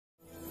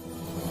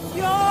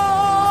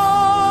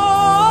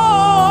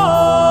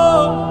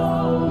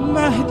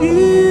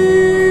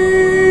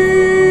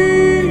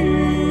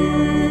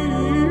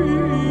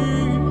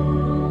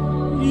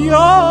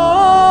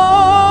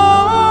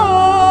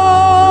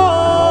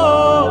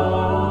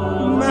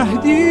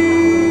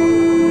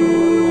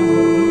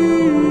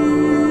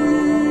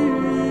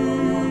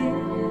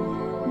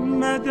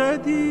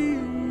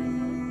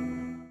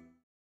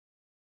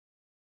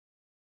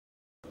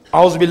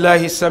أعوذ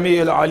بالله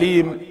السميع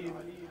العليم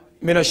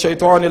من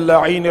الشيطان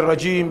اللعين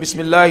الرجيم. بسم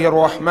الله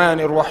الرحمن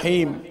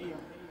الرحيم.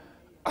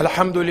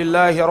 الحمد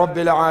لله رب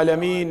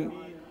العالمين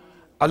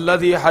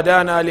الذي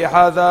هدانا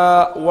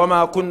لهذا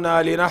وما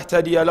كنا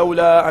لنهتدي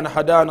لولا أن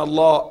هدانا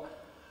الله،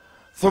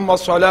 ثم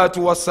الصلاة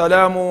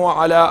والسلام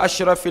على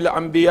أشرف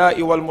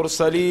الأنبياء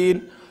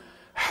والمرسلين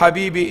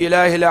حبيب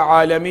إله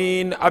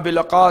العالمين أبي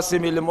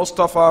القاسم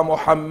المصطفى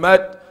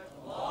محمد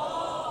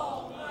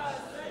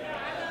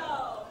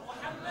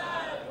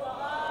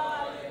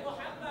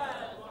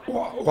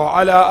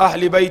وعلى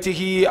أهل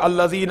بيته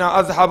الذين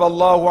أذهب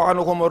الله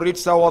عنهم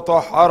الرجس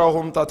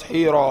وطهرهم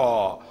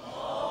تطهيرا.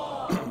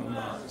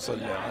 صل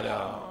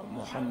على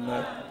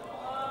محمد.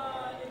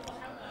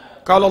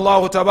 قال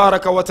الله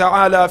تبارك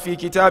وتعالى في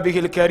كتابه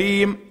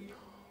الكريم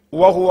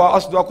وهو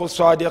أصدق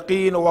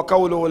الصادقين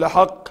وقوله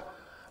الحق: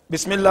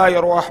 بسم الله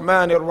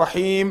الرحمن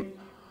الرحيم.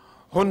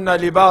 هن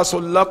لباس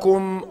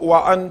لكم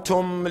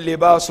وأنتم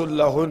لباس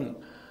لهن.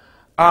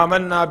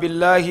 آمنا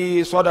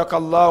بالله صدق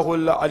الله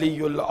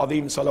العلي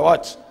العظيم.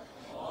 صلوات.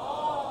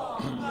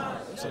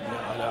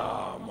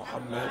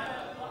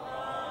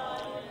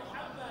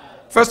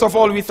 First of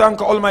all, we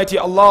thank Almighty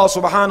Allah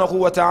subhanahu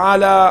wa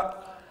ta'ala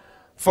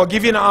for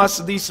giving us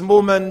this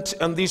moment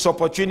and this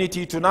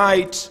opportunity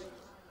tonight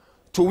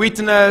to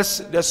witness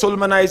the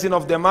solemnizing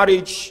of the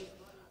marriage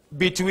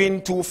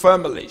between two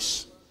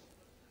families.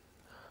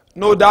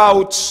 No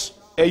doubt,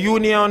 a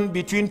union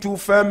between two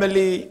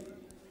families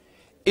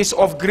is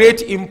of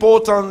great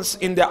importance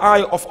in the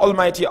eye of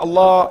Almighty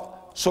Allah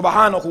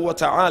subhanahu wa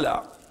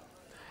ta'ala.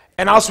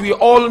 And as we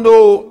all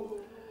know,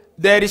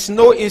 there is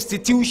no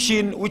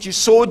institution which is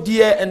so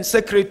dear and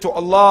sacred to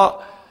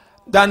Allah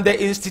than the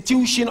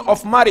institution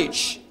of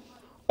marriage,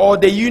 or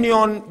the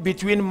union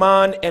between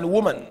man and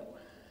woman.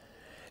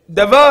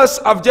 The verse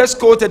I've just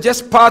quoted,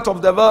 just part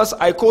of the verse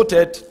I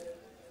quoted,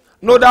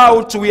 no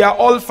doubt we are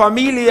all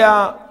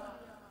familiar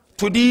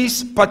to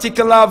this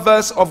particular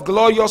verse of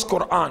glorious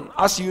Qur'an.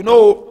 As you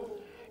know,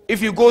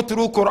 if you go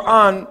through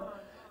Qur'an,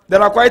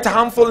 there are quite a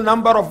handful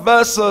number of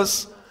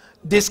verses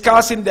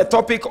discussing the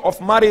topic of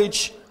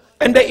marriage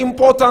and the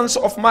importance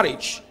of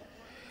marriage.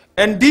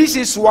 And this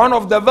is one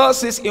of the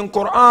verses in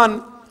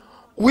Qur'an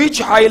which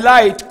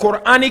highlight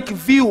Quranic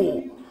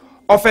view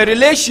of a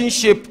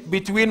relationship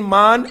between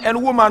man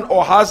and woman,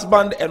 or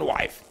husband and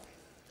wife,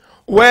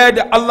 where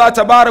Allah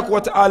Tabarak wa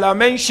Ta'ala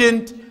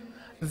mentioned,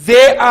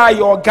 they are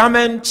your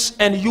garments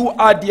and you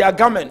are their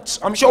garments.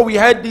 I'm sure we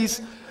heard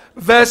this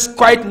verse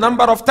quite a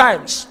number of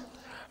times,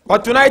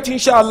 but tonight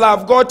inshallah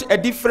I've got a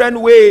different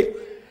way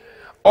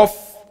of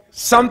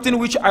something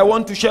which I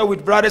want to share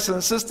with brothers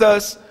and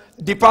sisters,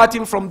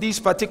 departing from this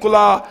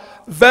particular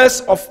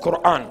verse of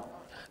Quran.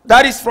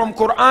 That is from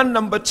Quran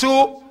number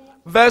 2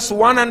 verse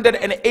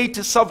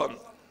 187,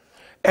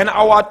 and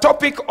our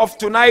topic of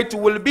tonight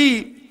will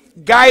be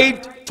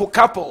guide to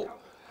couple,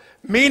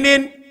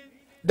 meaning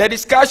the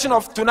discussion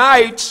of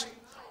tonight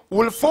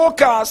will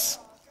focus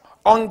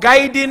on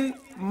guiding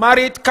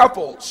married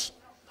couples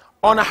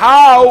on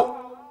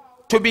how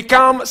to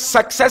become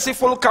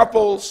successful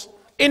couples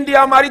in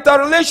their marital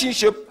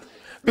relationship.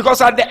 Because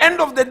at the end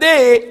of the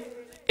day,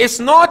 it's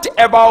not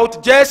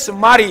about just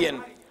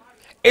marrying.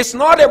 It's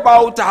not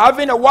about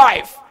having a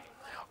wife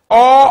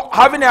or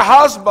having a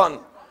husband.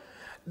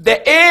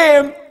 The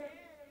aim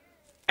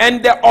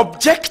and the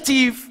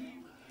objective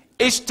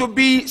is to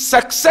be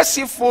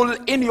successful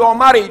in your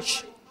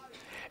marriage,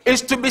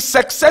 is to be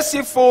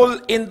successful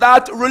in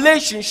that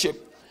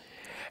relationship.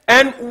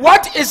 And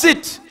what is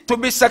it to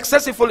be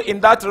successful in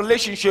that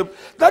relationship?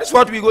 That is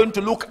what we're going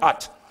to look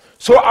at.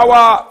 So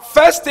our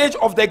first stage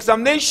of the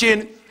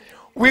examination,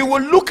 we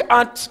will look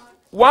at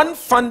one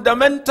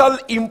fundamental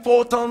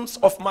importance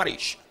of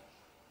marriage.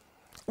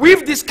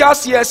 We've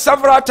discussed here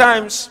several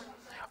times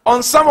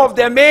on some of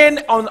the main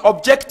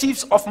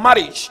objectives of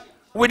marriage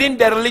within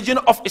the religion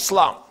of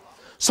Islam.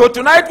 So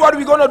tonight what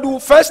we're going to do,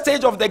 first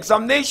stage of the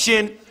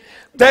examination,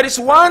 there is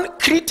one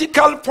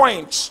critical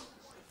point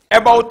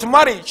about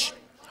marriage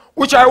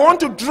which I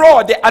want to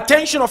draw the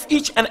attention of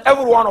each and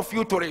every one of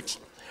you to it.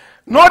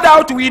 No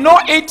doubt we know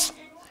it,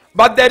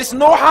 but there is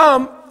no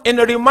harm in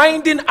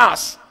reminding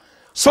us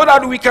so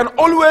that we can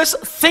always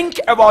think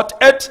about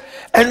it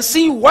and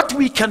see what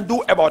we can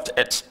do about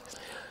it.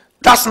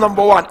 That's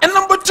number one. And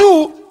number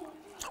two,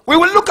 we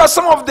will look at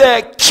some of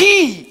the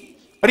key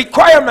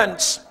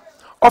requirements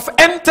of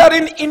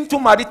entering into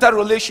marital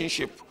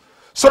relationship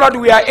so that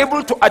we are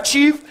able to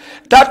achieve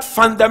that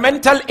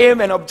fundamental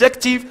aim and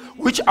objective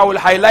which I will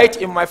highlight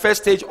in my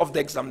first stage of the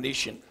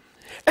examination.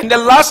 And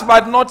then last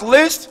but not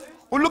least,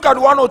 we'll look at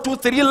 1 or 2,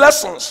 3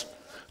 lessons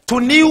to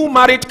new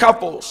married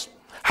couples.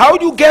 How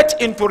do you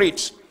get into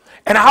it?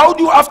 And how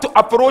do you have to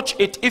approach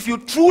it if you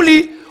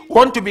truly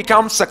want to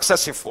become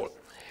successful?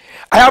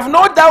 I have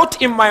no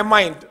doubt in my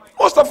mind,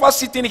 most of us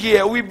sitting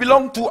here, we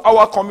belong to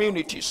our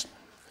communities.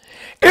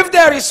 If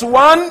there is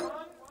one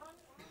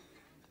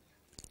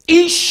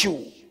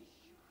issue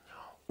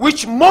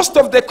which most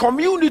of the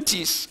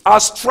communities are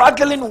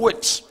struggling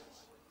with,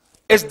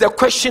 is the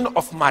question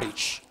of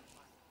marriage.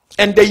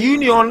 and the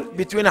union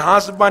between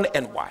husband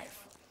and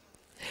wife.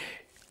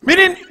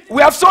 Meaning,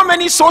 we have so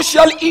many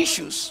social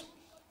issues,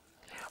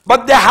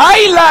 but the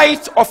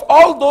highlight of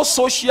all those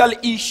social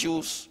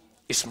issues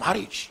is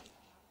marriage.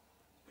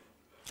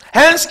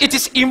 Hence, it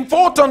is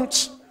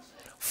important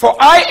for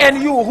I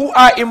and you who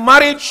are in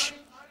marriage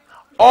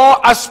or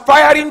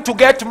aspiring to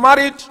get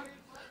married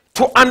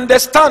to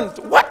understand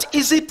what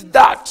is it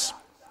that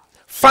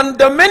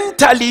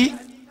fundamentally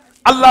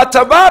Allah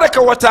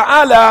Tabaraka wa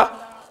Ta'ala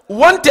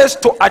wants us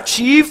to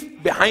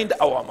achieve behind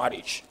our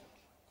marriage.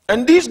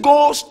 And this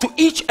goes to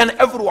each and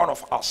every one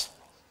of us.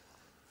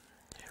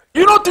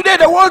 You know, today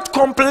the world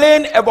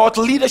complains about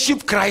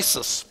leadership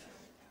crisis.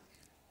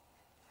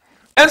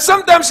 And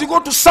sometimes you go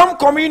to some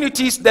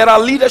communities, there are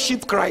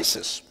leadership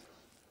crises.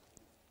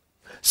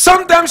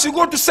 Sometimes you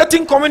go to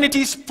certain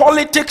communities,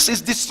 politics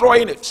is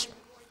destroying it.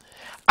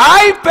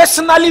 I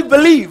personally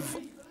believe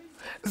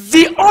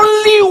the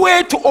only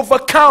way to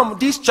overcome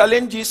these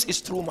challenges is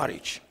through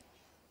marriage.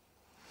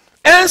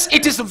 Hence,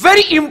 it is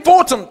very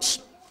important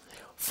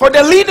for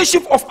the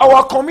leadership of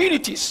our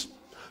communities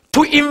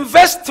to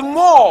invest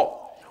more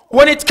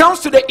when it comes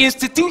to the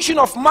institution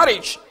of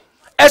marriage,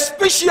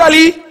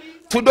 especially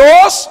to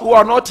those who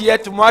are not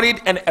yet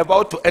married and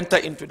about to enter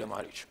into the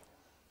marriage.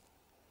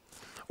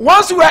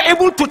 Once we are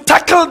able to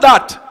tackle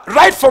that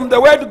right from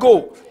the word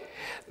go,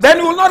 then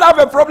you will not have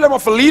a problem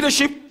of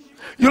leadership.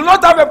 You will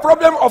not have a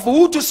problem of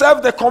who to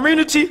serve the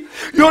community.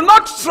 You will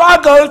not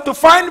struggle to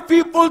find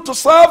people to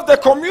serve the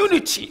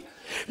community.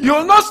 You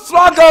will not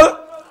struggle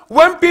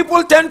when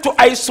people tend to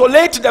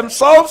isolate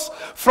themselves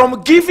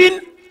from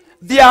giving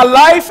their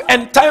life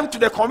and time to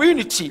the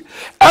community.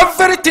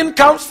 Everything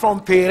comes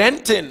from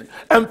parenting,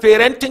 and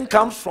parenting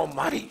comes from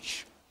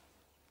marriage.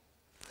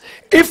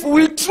 If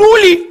we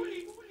truly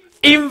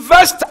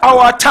invest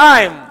our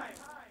time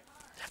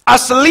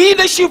as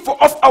leadership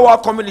of our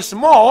communities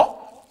more,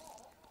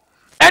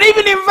 and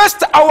even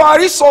invest our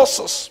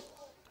resources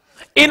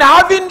in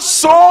having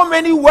so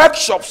many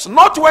workshops,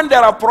 not when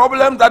there are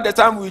problems at the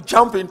time we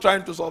jump in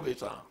trying to solve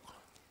it.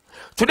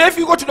 Today, if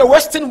you go to the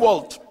Western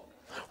world,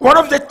 one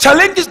of the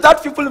challenges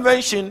that people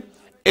mention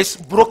is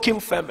broken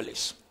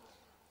families.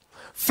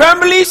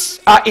 Families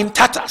are in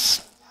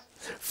tatters.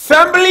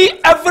 Family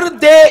every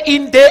day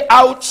in, day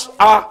out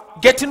are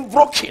getting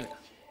broken.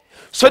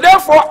 So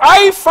therefore,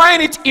 I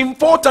find it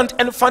important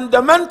and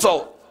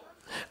fundamental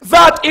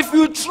that if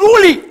you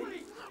truly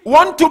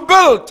want to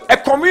build a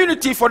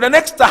community for the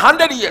next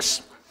 100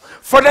 years,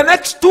 for the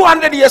next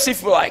 200 years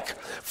if you like,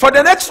 for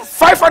the next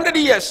 500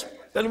 years,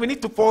 then we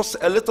need to pause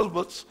a little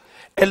bit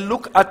and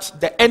look at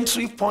the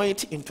entry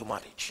point into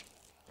marriage.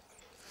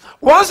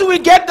 Once we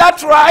get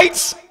that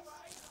right,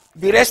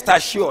 be rest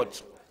assured,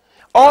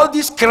 all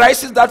these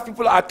crises that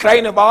people are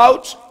crying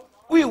about,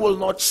 we will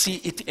not see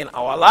it in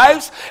our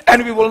lives,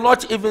 and we will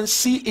not even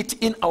see it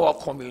in our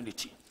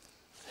community.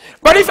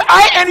 But if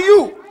I and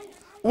you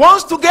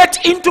wants to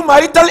get into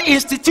marital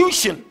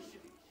institution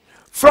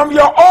from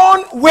your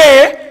own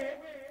way,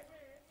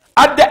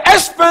 at the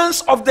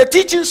expense of the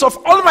teachings of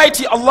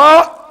Almighty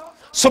Allah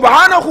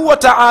subhanahu wa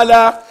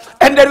ta'ala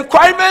and the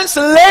requirements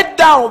laid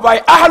down by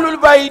Ahlul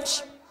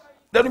Bayt,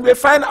 then we may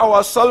find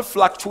ourselves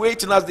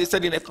fluctuating, as they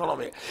said in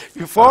economy.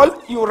 You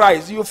fall, you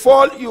rise, you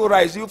fall, you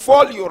rise, you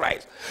fall, you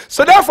rise.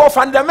 So therefore,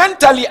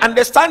 fundamentally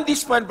understand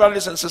this point,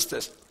 brothers and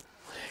sisters.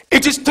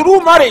 It is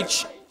through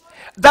marriage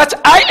that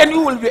I and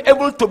you will be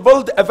able to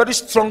build a very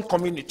strong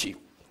community.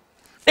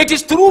 It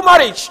is through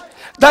marriage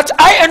that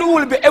I and you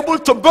will be able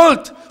to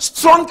build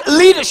strong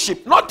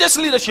leadership. Not just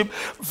leadership,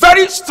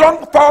 very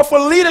strong,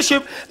 powerful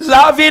leadership,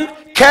 loving,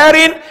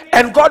 caring,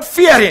 and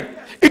God-fearing.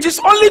 It is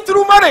only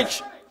through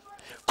marriage.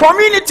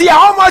 Community,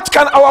 how much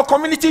can our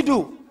community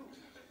do?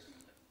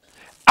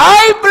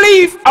 I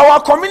believe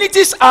our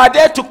communities are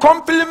there to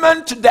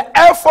complement the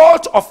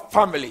effort of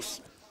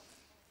families.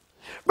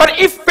 But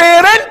if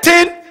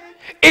parenting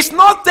is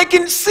not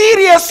taken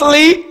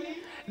seriously,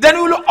 then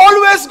we will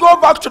always go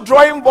back to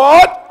drawing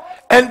board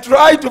and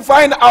try to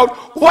find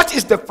out what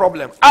is the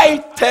problem. I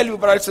tell you,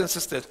 brothers and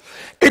sisters,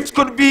 it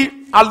could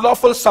be a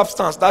lawful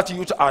substance that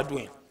youth are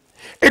doing.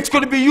 It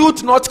could be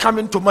youth not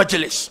coming to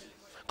majlis.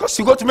 Because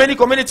you go to many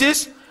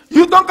communities,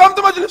 you don't come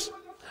to majlis.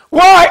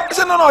 Why? I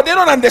said, no, they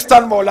don't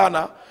understand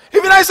Maulana.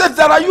 Even I said,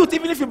 there are youth,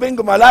 even if you bring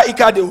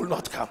Malaika, they will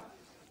not come.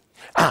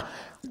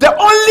 The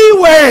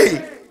only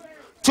way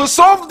to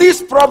solve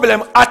this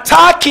problem,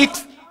 attack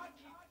it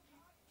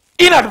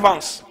in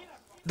advance,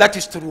 that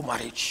is through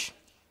marriage.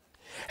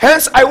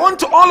 Hence, I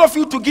want all of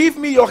you to give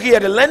me your ear,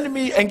 lend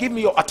me and give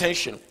me your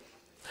attention.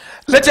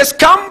 Let us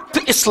come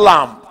to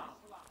Islam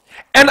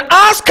and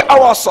ask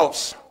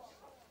ourselves,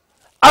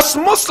 as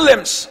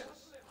Muslims,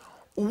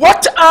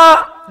 what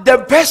are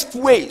the best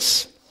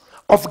ways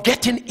of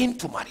getting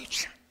into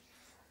marriage?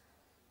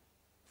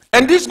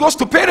 And this goes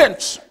to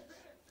parents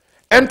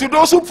and to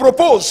those who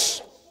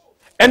propose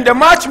and the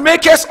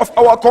matchmakers of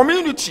our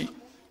community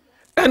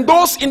and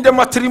those in the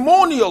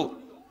matrimonial,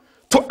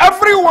 to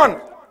everyone,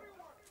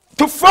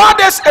 to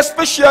fathers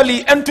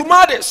especially, and to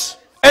mothers,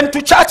 and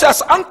to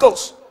churches,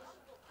 uncles.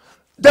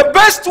 the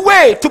best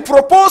way to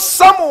propose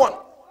someone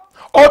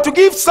or to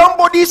give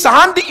somebody's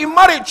hand in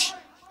marriage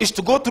is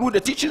to go through the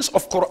teachings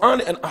of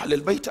Qur'an and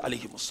Ahlul Bayt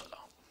alayhimus salam.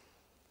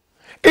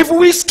 If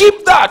we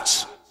skip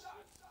that,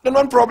 then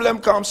one problem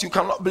comes, you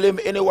cannot blame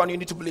anyone, you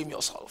need to blame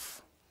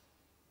yourself.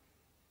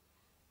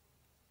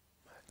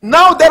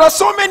 Now there are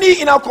so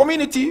many in our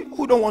community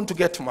who don't want to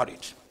get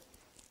married.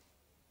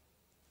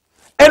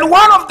 And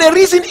one of the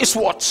reasons is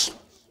what?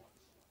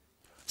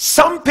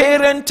 Some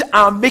parents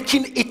are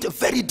making it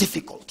very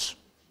difficult.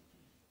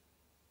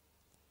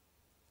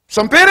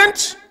 Some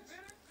parents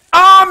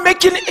are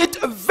making it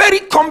very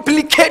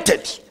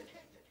complicated.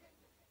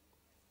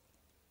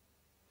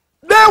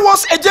 There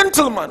was a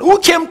gentleman who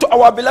came to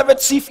our beloved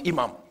Chief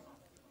Imam.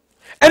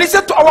 And he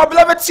said to our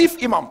beloved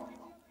Chief Imam,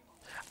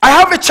 I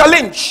have a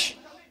challenge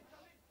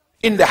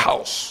in the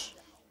house.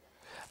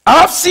 I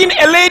have seen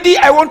a lady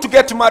I want to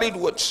get married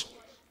with.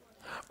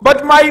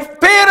 But my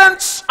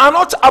parents are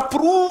not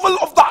approval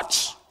of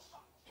that.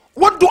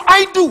 What do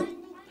I do?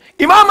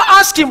 Imam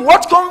asked him,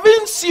 what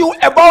convinced you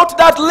about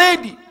that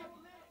lady?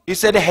 He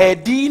said, her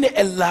deen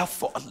and love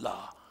for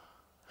Allah.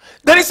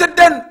 Then he said,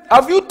 then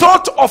have you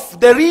thought of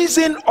the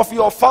reason of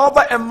your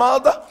father and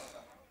mother?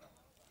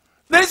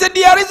 Then he said,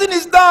 the reason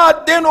is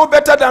that they know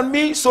better than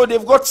me, so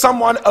they've got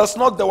someone else,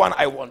 not the one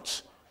I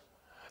want.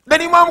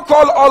 Then Imam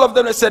called all of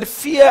them and said,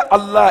 fear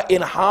Allah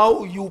in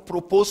how you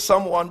propose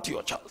someone to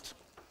your child.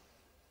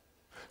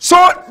 So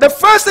the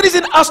first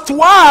reason as to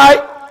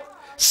why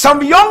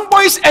some young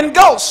boys and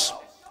girls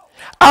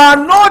are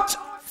not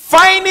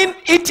finding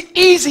it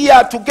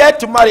easier to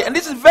get married, and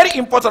this is very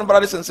important,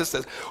 brothers and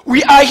sisters.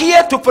 We are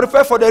here to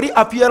prepare for the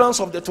reappearance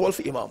of the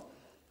 12th Imam.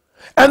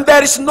 And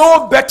there is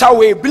no better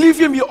way, believe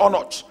me or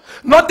not.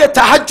 Not the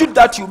tahajjud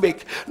that you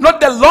make, not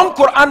the long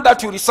Quran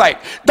that you recite.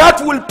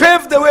 That will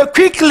pave the way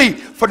quickly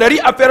for the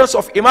reappearance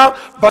of Imam,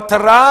 but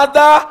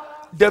rather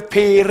the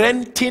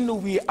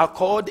parenting we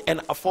accord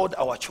and afford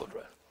our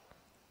children.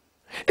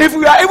 If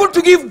we are able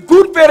to give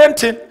good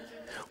parenting,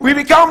 we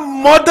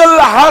become model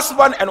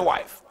husband and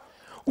wife,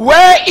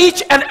 where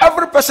each and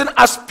every person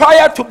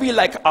aspire to be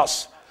like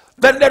us.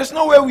 Then there is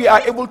no way we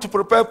are able to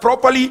prepare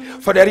properly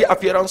for the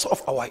reappearance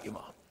of our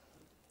Imam.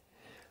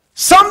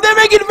 Some they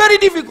make it very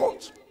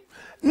difficult.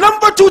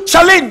 Number two,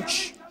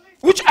 challenge,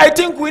 which I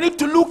think we need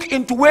to look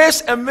into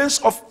ways and means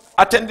of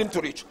attending to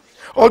it.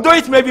 Although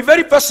it may be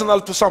very personal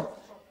to some.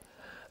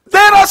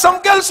 There are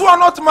some girls who are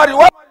not married.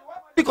 Why?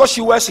 Because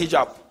she wears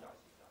hijab.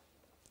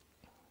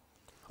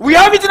 We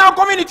have it in our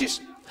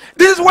communities.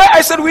 This is why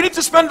I said we need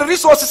to spend the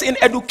resources in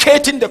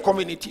educating the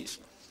communities.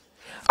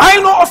 I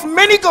know of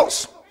many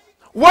girls.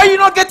 Why are you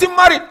not getting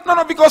married?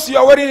 No, because you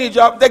are wearing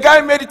hijab. The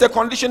guy made it a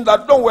condition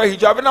that don't wear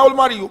hijab and I will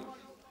marry you.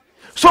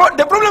 So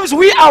the problem is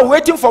we are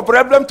waiting for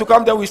problem to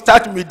come, then we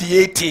start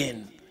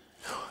mediating.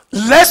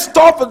 Let's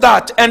stop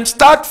that and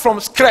start from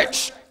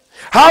scratch.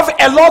 Have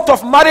a lot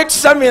of marriage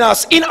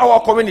seminars in our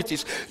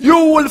communities. You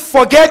will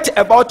forget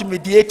about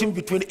mediating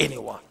between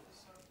anyone.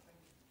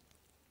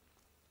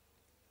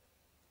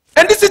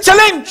 And this is a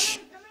challenge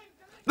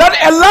that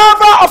a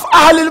lover of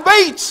Ahlul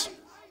Bayt,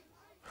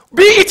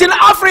 be it in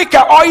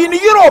Africa or in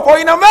Europe or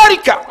in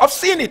America, I've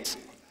seen it.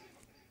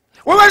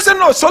 Women say,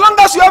 no, so long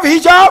as you have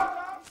hijab,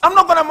 I'm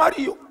not going to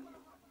marry you.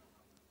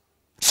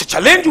 It's a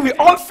challenge we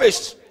all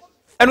face,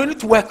 and we need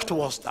to work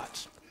towards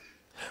that.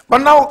 But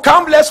now,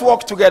 come, let's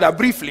work together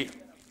briefly.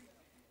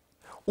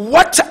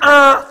 What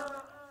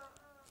are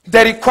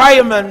the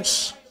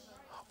requirements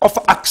of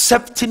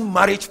accepting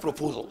marriage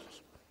proposals?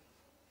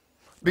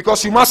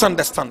 Because you must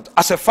understand,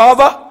 as a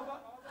father,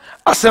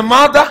 as a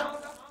mother,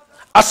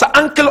 as an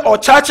uncle or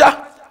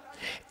chacha,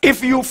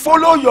 if you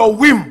follow your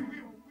whim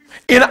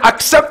in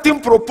accepting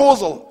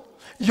proposal,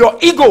 your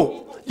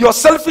ego, your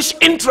selfish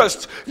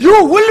interest,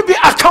 you will be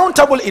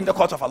accountable in the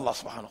court of Allah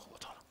subhanahu wa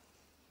ta'ala.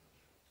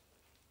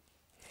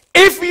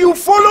 If you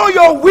follow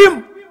your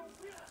whim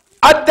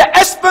at the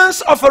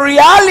expense of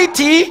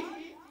reality,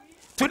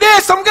 today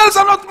some girls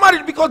are not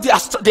married because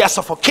they are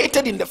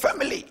suffocated in the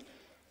family.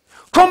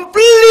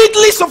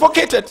 Completely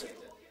suffocated.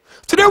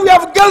 Today we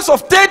have girls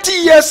of 30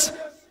 years,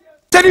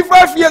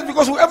 35 years,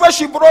 because whoever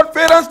she brought,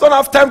 parents don't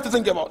have time to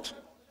think about.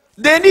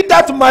 They need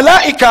that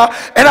malaika,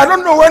 and I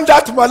don't know when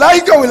that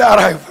malaika will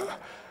arrive.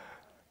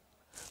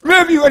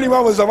 Maybe when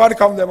Imam Zaman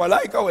comes, the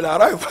malaika will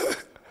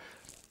arrive.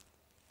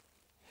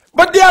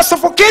 But they are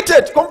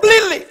suffocated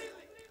completely.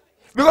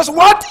 Because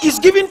what is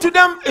given to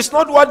them is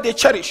not what they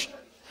cherish.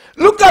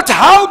 Look at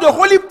how the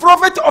Holy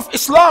Prophet of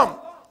Islam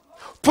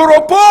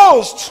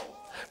proposed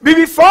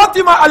Bibi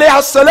Fatima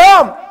alayhi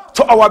salam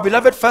to our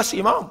beloved first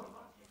Imam.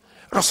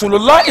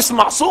 Rasulullah is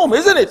ma'soom,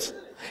 isn't it?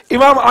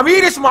 Imam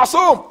Amir is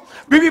ma'soom.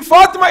 Bibi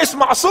Fatima is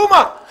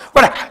ma'sooma.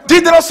 But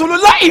did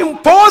Rasulullah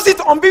impose it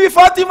on Bibi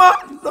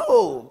Fatima?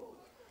 No.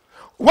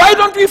 Why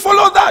don't we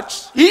follow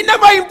that? He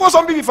never imposed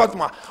on Bibi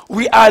Fatima.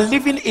 We are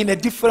living in a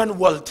different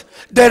world.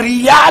 The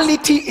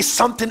reality is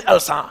something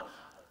else.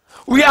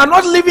 We are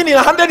not living in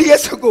 100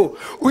 years ago.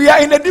 We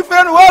are in a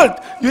different world.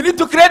 You need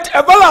to create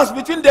a balance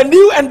between the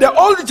new and the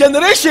old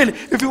generation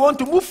if you want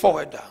to move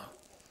forward.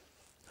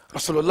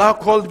 Rasulullah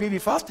called Bibi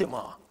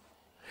Fatima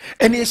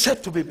And he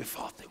said to Baby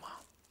Fatima,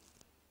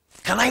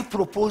 can I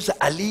propose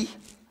Ali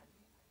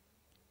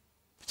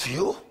to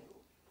you?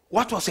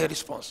 What was her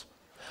response?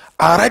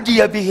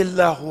 Aradiya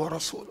bihillahu wa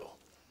rasuluh.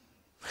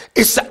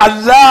 Is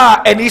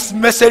Allah and his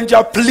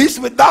messenger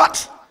pleased with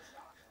that?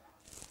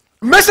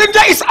 Messenger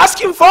is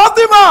asking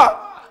Fatima.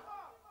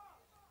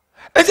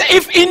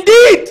 If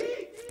indeed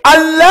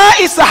Allah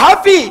is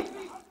happy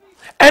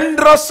and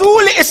Rasul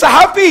is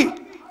happy,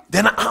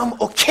 then I'm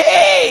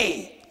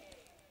okay.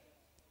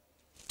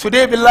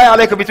 Today, billahi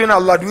alayka, between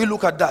Allah, do we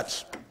look at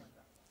that?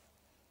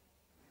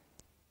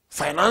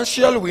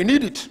 Financial, we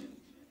need it.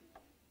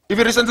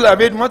 Even recently I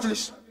made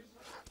majlis.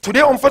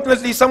 Today,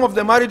 unfortunately, some of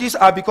the marriages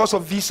are because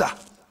of visa,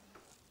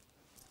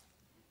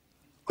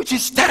 which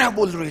is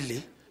terrible,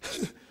 really.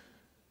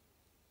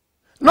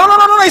 No,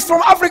 it's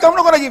from Africa, I'm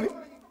not going to give you.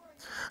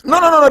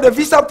 No, the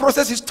visa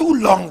process is too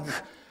long.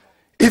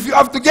 If you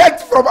have to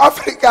get from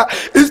Africa,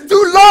 it's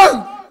too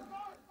long.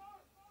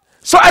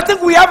 So I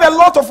think we have a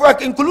lot of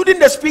work, including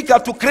the speaker,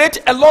 to create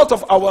a lot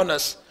of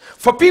awareness.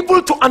 For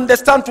people to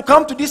understand, to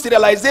come to this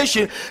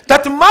realization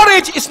that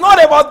marriage is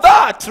not about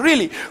that,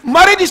 really.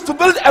 Marriage is to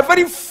build a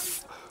very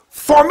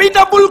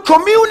formidable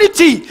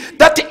community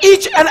that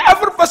each and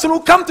every person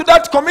who comes to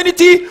that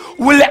community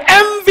will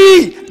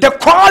envy the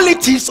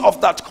qualities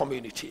of that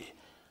community.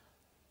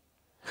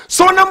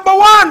 So number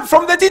one,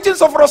 from the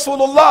teachings of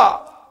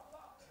Rasulullah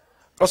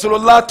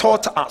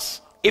taught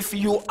us, if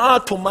you are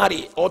to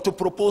marry or to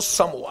propose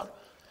someone,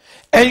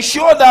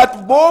 ensure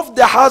that both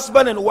the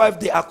husband and wife,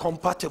 they are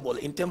compatible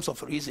in terms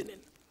of reasoning.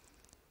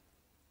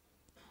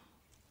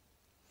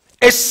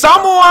 Is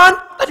someone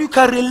that you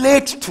can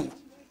relate to.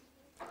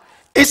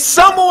 Is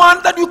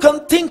someone that you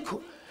can think.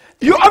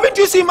 Haven't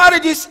you seen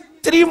marriages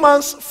 3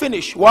 months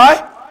finish?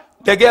 Why?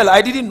 The girl,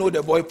 I didn't know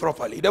the boy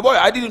properly. The boy,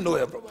 I didn't know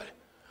her properly.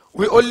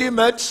 We only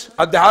met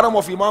at the haram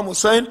of Imam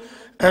Hussein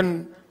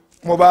and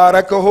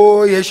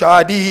Mubarakaho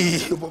Yeshadi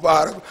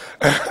Mubarak.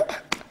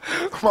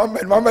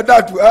 Mohammed,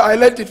 that I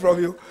learned it from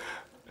you.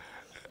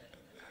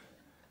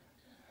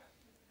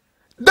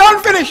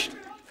 Don't finish.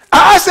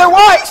 I said,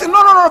 why? He said,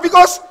 no,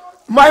 because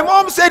my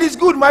mom said it's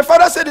good, my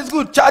father said it's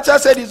good, Chacha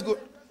said it's good.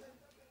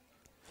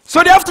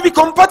 So they have to be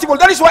compatible.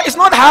 That is why it's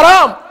not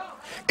haram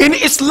in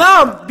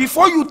Islam,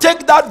 before you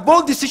take that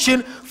bold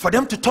decision, for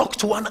them to talk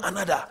to one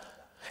another,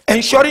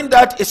 ensuring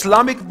that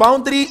Islamic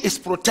boundary is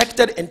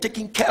protected and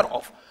taken care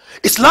of.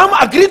 Islam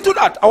agreed to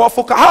that. Our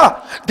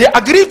fuqaha, they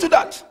agreed to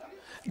that.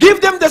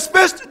 Give them the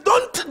space.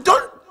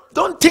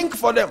 Don't think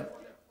for them.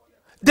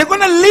 They're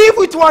going to live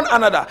with one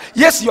another.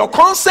 Yes, your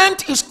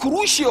consent is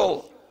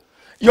crucial.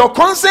 Your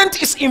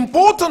consent is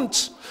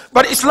important.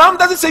 But Islam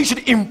doesn't say you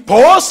should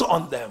impose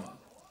on them.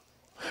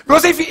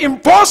 Because if you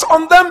impose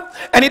on them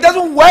and it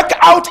doesn't work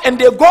out and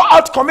they go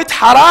out commit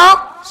haram,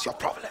 it's your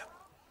problem.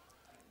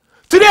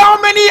 Today,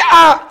 how many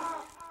are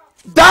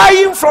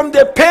dying from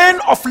the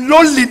pain of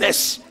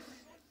loneliness?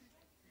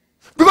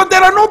 Because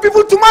there are no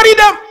people to marry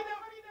them.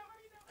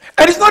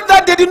 And it's not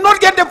that they did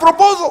not get the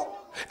proposal.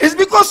 It's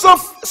because of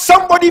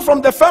somebody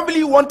from the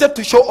family who wanted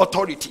to show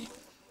authority.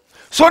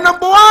 So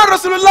number one,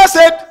 Rasulullah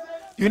said,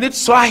 you need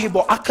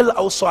sahibu akl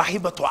or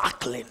sahibatu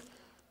aklin.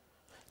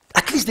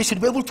 At least they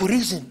should be able to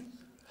reason.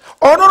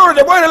 Oh no,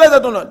 the boy realized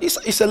that no, this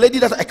is a lady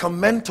that I can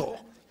mentor.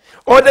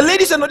 Or the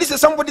lady said, no, this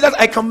is somebody that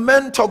I can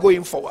mentor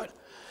going forward.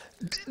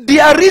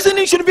 Their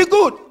reasoning should be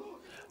good.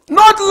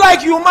 Not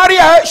like you marry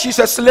her, she's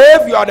a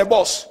slave, you are the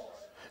boss.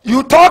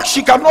 You talk,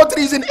 she cannot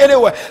reason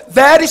anywhere.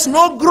 There is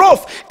no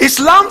growth.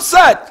 Islam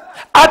said,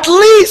 at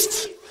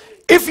least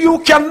if you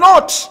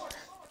cannot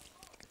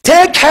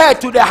take her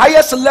to the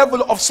highest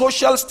level of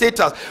social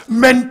status,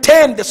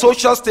 maintain the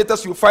social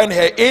status you find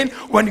her in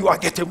when you are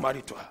getting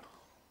married to her.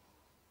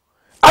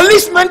 At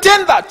least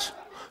maintain that.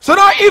 So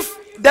now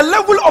if the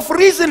level of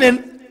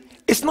reasoning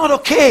is not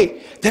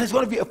okay, then it's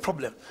going to be a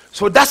problem.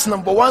 So that's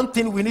number one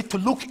thing, we need to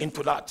look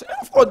into that.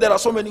 Of course, there are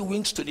so many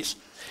wings to this.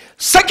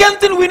 Second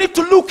thing, we need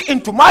to look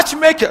into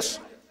matchmakers.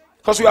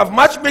 Because we have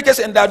matchmakers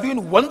and they are doing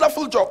a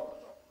wonderful job.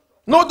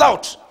 No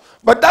doubt.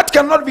 But that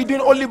cannot be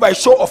done only by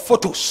show of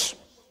photos.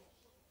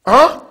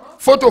 Huh?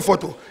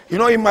 Photo. You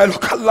know, in my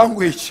local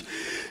language,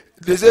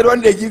 they say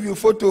when they give you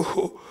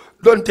photo,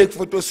 don't take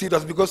photo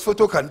serious because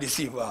photo can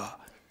deceive.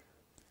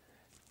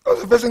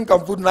 Because the person can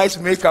put nice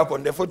makeup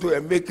on the photo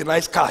and make a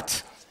nice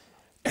cut.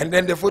 And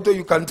then the photo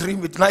you can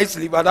trim it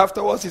nicely, but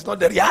afterwards it's not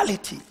the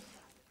reality.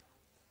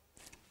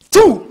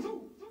 2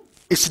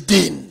 is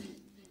deen,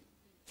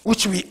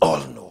 which we all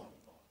know.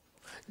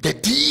 The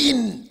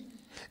deen.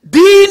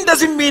 Deen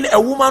doesn't mean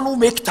a woman who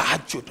makes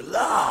tahajjud.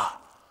 La.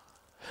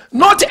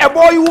 Not a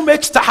boy who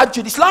makes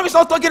tahajjud. Islam is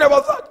not talking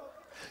about that.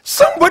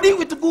 Somebody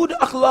with good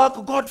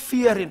akhlaq,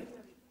 God-fearing.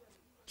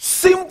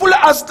 Simple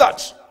as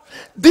that.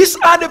 These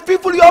are the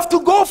people you have to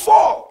go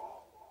for.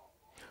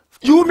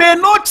 You may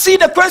not see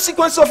the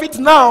consequence of it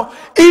now.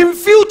 In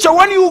future,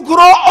 when you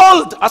grow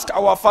old, ask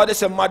our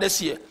fathers and mothers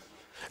here.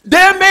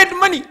 They made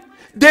money.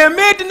 They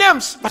made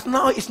names. But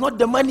now it's not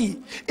the money.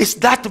 It's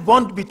that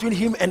bond between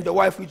him and the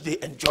wife which they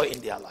enjoy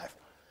in their life.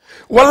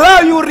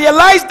 Wallah, you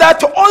realize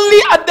that only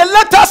at the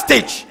latter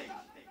stage,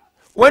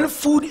 When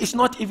food is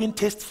not even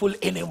tasteful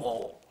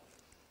anymore.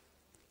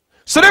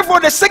 So therefore,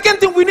 the second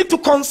thing we need to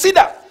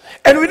consider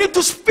and we need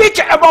to speak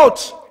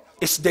about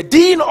is the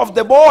deen of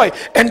the boy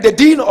and the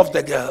deen of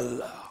the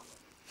girl.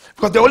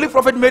 Because the Holy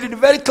Prophet made it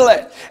very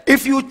clear.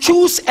 If you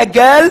choose a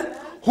girl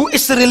who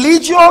is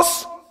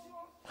religious,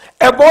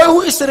 a boy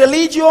who is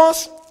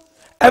religious,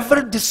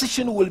 every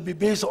decision will be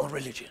based on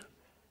religion.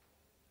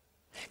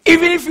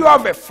 Even if you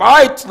have a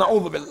fight,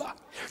 na'udhu billah,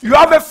 you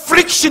have a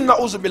friction,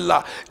 na'udhu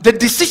billah, the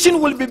decision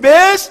will be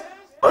based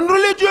on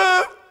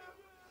religion.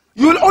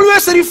 You will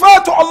always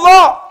refer to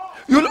Allah.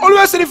 You will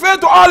always refer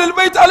to Ahlul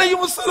Bayt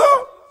alayhimus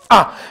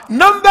salam.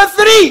 Number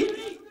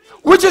 3,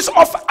 which is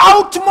of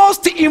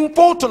utmost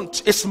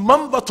importance, is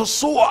mambatu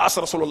su'a, as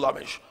Rasulullah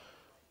mentioned.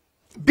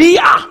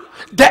 Bi'ah,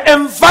 the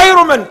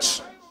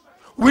environment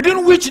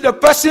within which the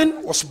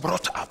person was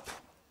brought up.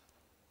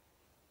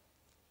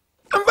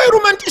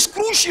 Environment is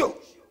crucial.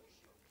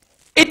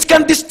 It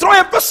can destroy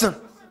a person.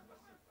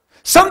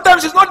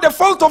 Sometimes it's not the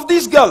fault of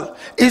this girl.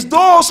 It's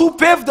those who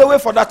paved the way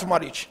for that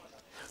marriage.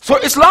 So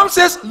Islam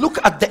says,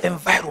 look at the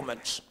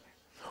environment.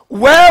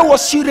 Where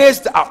was she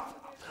raised up?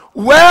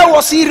 Where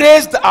was he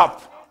raised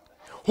up?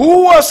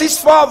 Who was his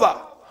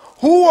father?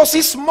 Who was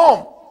his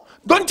mom?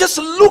 Don't just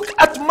look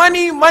at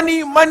money,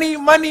 money, money,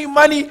 money,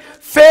 money,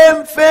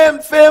 fame, fame,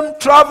 fame,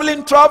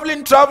 traveling,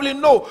 traveling,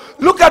 traveling. No.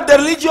 Look at the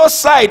religious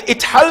side.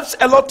 It helps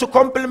a lot to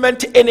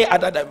complement any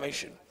other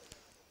dimension.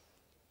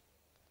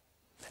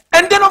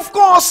 And then, of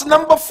course,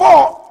 number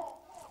 4,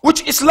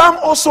 which Islam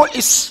also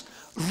is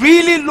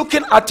really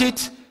looking at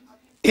it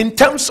in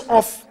terms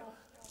of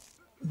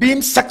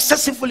being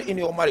successful in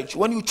your marriage.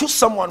 When you choose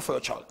someone for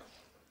your child,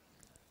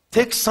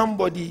 take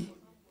somebody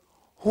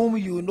whom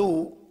you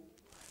know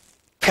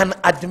can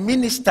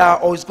administer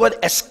or has got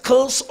a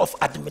skills of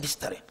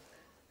administering.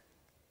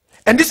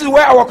 And this is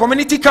where our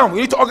community comes.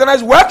 We need to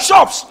organize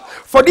workshops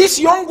for these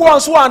young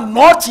ones who are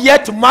not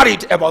yet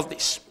married about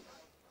this.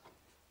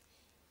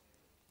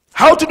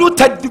 How to do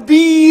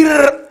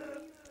tadbir.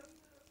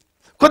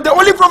 Because the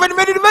Holy Prophet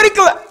made it very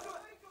clear.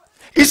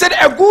 He said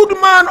a good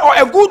man or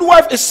a good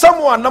wife is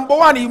someone. Number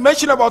 1, he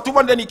mentioned about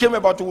woman, then he came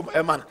about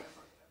a man.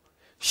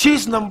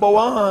 She's number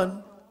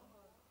 1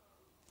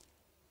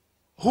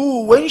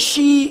 who, when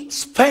she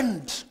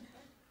spend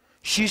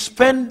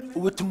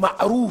with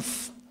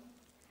ma'ruf.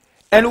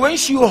 And when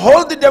she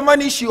hold the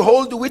money, she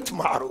hold with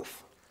ma'ruf.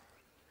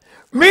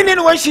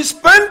 Meaning when she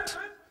spend,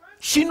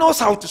 she knows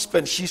how to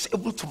spend. She's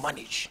able to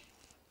manage.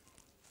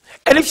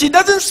 And if she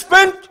doesn't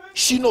spend,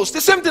 she knows. The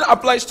same thing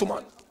applies to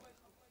man.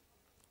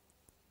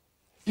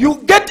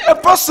 You get a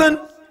person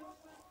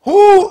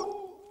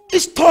who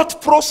is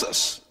thought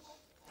process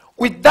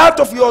with that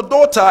of your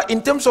daughter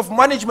in terms of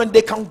management,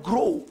 they can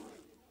grow.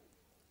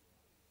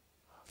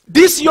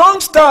 These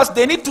youngsters,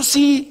 they need to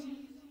see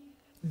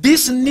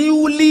these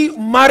newly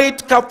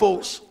married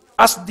couples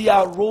as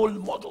their role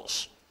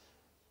models.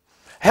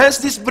 Hence,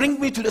 this brings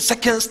me to the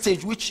second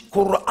stage, which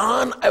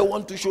Qur'an I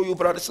want to show you,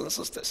 brothers and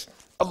sisters.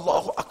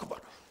 Allahu Akbar.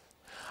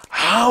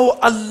 How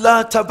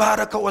Allah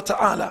Tabaraka wa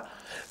Ta'ala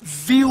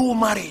view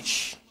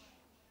marriage.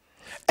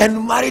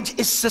 And marriage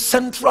is the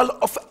central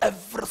of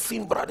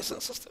everything, brothers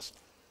and sisters.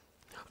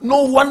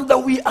 No wonder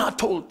we are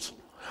told,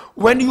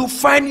 when you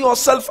find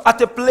yourself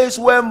at a place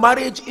where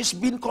marriage is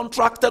being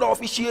contracted or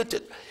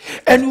officiated,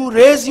 and you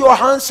raise your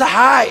hands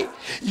high,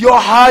 your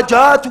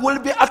hajat will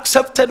be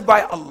accepted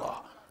by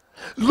Allah.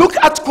 Look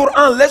at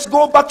Quran. Let's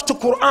go back to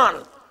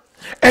Quran.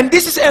 And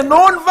this is a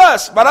known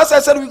verse, but as I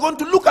said, we're going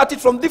to look at it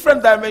from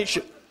different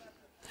dimensions.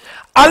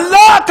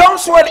 Allah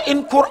comes word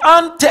in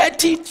Quran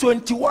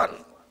 30:21,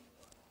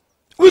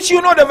 which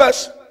you know the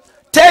verse.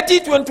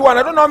 30:21.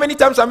 I don't know how many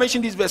times I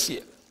mentioned this verse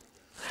here.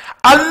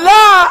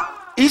 Allah,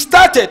 He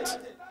started,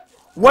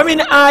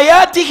 وَمِنْ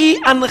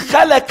آيَاتِهِ أَنْ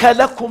خَلَقَ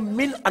لَكُم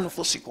مِّنْ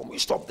أَنفُسِكُم. We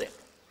stop there.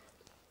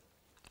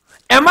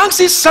 Amongst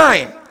His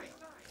sign,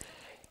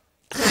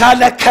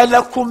 خَلَقَ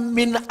لَكُم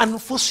مِّنْ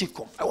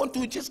أَنفُسِكُم. I want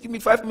to just give me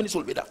 5 minutes,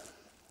 will be done.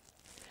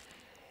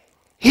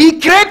 He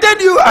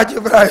created you,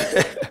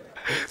 Ibrahim.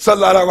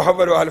 Sallallahu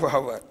Muhammad wa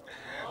Muhammad.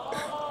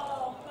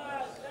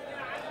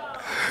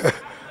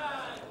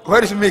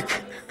 Where is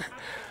Mick?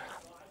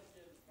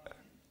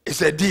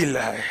 It's a deal.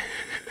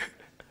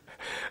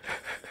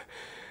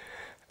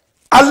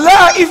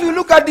 Allah, if you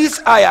look at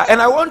this ayah,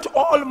 and I want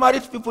all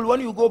married people, when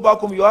you go back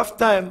home, you have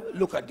time,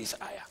 look at this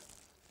ayah.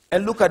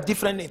 And look at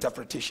different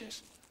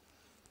interpretations.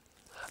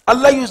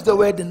 Allah used the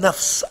word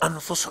nafs,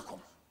 anfusakum.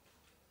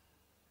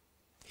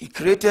 He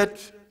created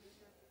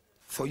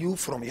for you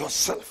from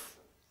yourself.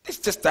 It's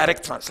just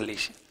direct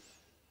translation.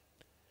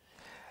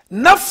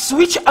 Nafs,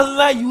 which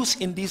Allah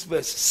used in this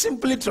verse,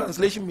 simply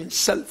translation means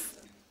self.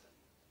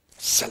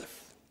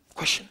 Self.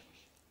 Question.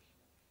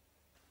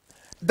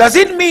 Does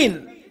it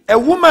mean a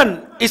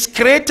woman is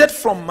created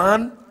from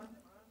man?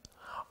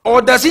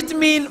 Or does it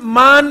mean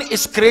man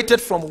is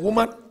created from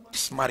woman?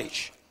 It's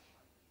marriage.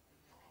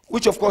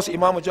 Which of course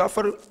Imam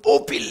Jafar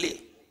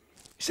openly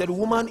said,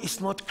 woman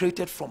is not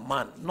created from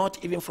man,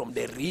 not even from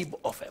the rib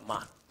of a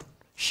man.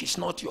 She's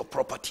not your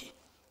property.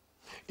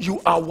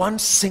 You are one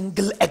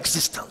single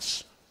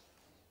existence.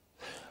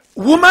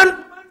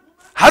 woman,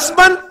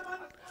 husband,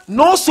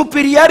 no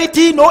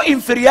superiority, no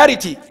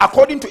inferiority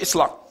according to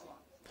Islam.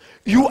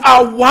 You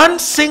are one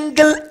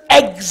single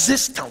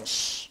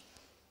existence.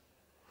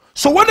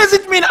 So what does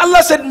it mean?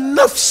 Allah said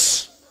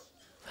nafs.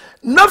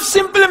 Nafs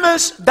simply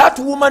means that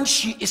woman,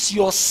 she is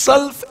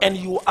yourself and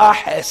you are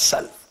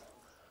herself.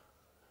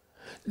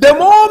 The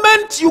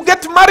moment you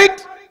get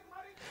married,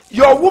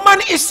 your woman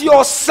is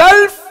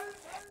yourself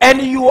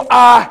and you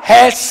are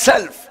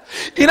herself.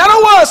 In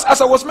other words,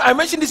 as I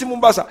mentioned this in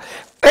Mombasa,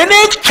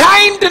 any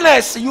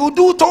kindness you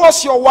do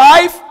towards your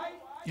wife,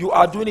 you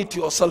are doing it to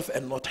yourself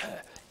and not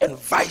her, and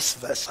vice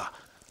versa.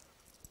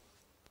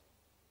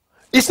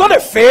 It's not a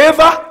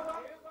favor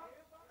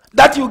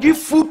that you give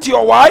food to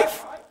your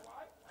wife.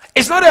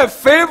 It's not a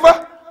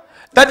favor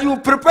that you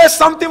prepare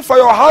something for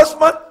your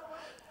husband.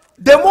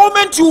 The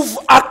moment you've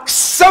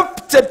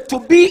accepted to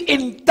be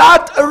in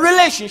that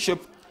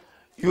relationship,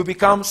 you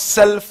become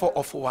self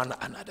of one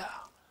another.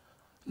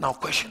 Now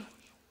question,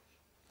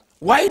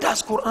 why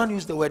does Quran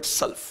use the word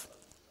self?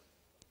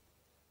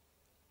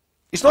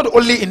 It's not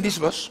only in this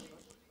verse.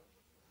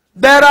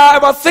 There are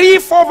about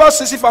 3-4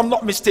 verses, if I'm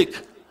not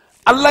mistaken.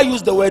 Allah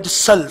used the word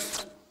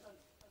self.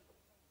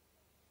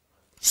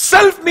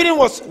 Self meaning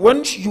was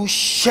when you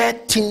share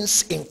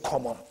things in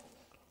common.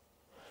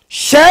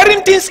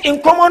 Sharing things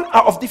in common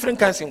are of different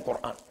kinds in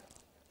Quran.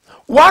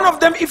 One of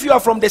them, if you are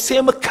from the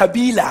same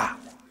kabila,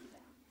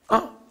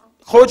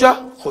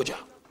 Khoja.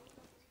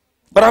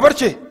 Barabar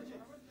che?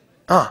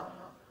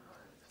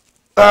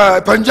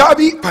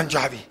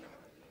 Punjabi.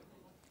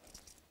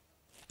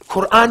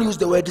 Quran used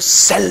the word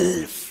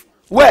self.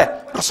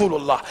 Where?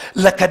 Rasulullah.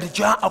 لَقَدْ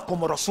جَاءَكُمْ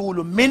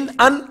رَسُولٌ مِّنْ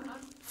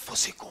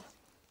أَنفُسِكُمْ.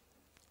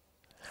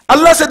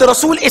 Allah said the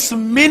Rasul is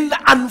min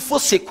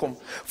anfusikum,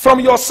 from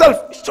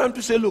yourself. He's trying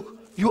to say, look,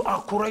 you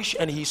are Quraysh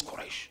and he is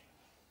Quraysh.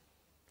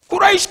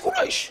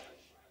 Quraysh.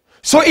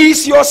 So he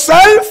is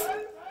yourself,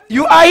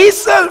 you are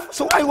his self.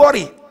 So why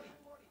worry?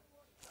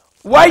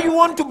 Why you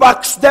want to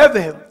backstab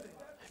him?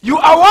 You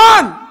are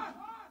one.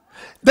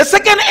 The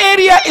second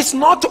area is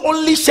not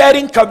only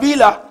sharing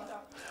Kabila,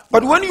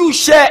 but when you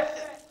share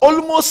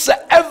almost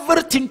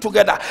everything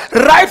together,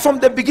 right from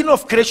the beginning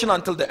of creation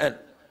until the end.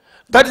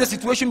 That is the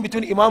situation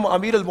between Imam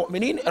Amir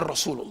al-Mu'mineen and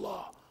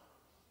Rasulullah.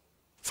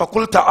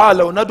 فَقُلْ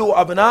تَعَالَوْ نَدُوا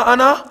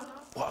أَبْنَاءَنَا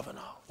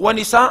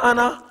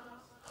وَنِسَاءَنَا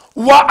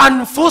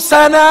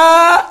وَأَنفُسَنَا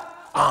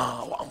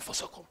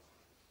وَأَنفُسَكُمْ.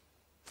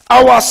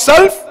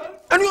 Ourself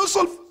and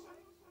yourself.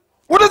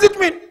 What does it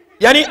mean?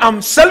 Yani,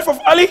 I'm self of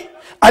Ali,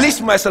 Ali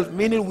is myself,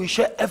 meaning we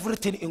share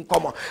everything in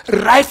common,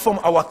 right from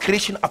our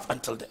creation up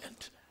until the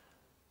end.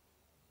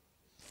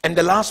 And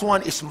the last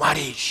one is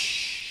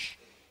marriage.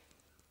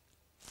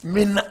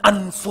 Min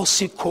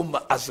anfusikum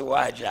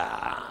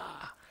azwaja.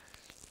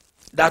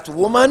 That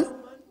woman,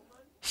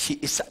 she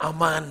is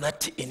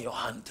amanat in your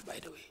hand, by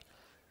the way.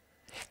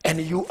 And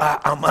you are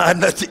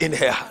amanat in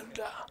her hand.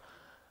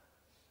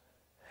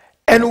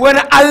 And when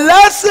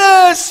Allah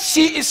says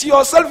she is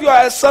yourself, you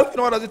are herself, you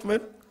know what does it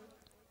mean?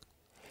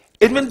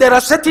 It means there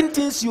are certain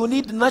things you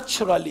need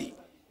naturally.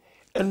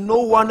 And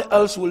no one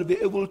else will be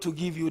able to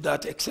give you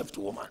that except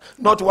woman.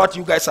 Not what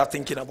you guys are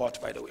thinking about,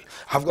 by the way.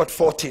 I've got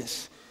 4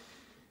 things.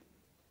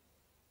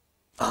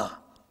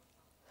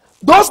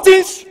 Those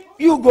things,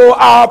 you go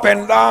up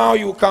and down,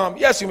 you come.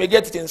 Yes, you may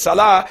get it in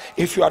Salah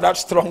if you are that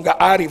stronger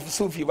Arif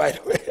Sufi, by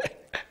the way.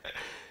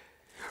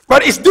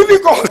 But it's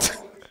difficult.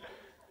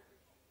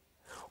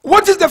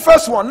 What is the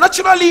first one?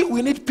 Naturally,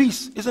 we need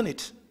peace, isn't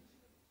it?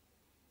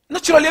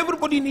 Naturally,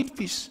 everybody needs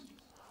peace.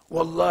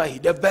 Wallahi,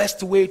 the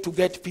best way to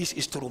get peace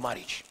is through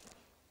marriage.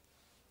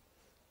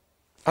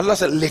 Allah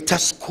said,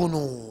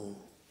 "Letaskunu."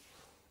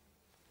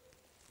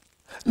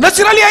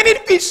 Naturally, I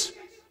need peace.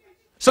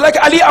 So like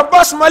Ali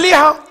Abbas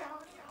Maliha,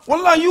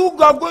 wallah, you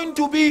are going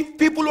to be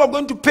people who are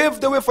going to pave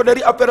the way for the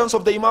reappearance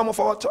of the Imam of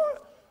our time.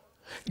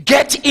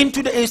 Get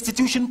into the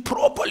institution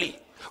properly.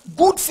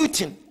 Good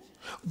fitting.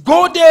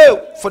 Go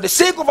there for the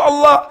sake of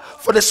Allah,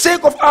 for the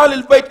sake of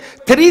Ahlul Bayt.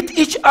 Treat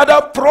each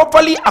other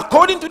properly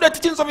according to the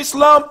teachings of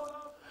Islam.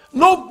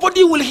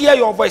 Nobody will hear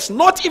your voice,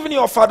 not even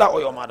your father or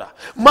your mother.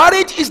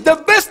 Marriage is the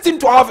best thing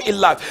to have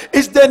in life.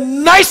 It's the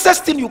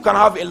nicest thing you can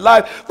have in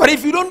life. But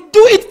if you don't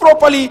do it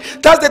properly,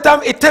 that's the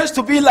time it tends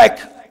to be like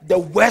the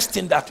worst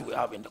thing that we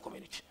have in the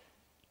community.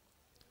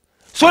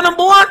 So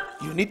number one,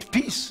 you need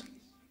peace.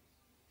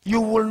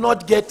 You will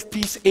not get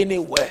peace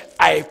anywhere.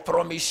 I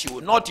promise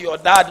you. Not your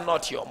dad,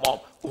 not your mom.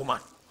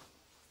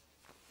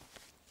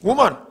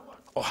 Woman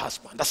or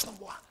husband. That's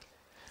number one.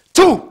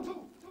 2,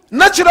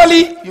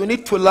 naturally, you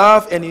need to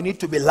love and you need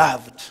to be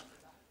loved.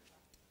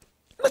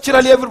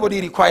 Naturally,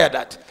 everybody require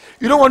that.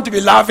 You don't want to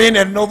be loving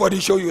and nobody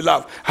show you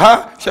love.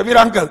 Huh? Shabir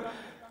uncle.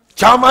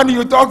 Chairman,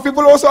 you talk,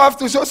 people also have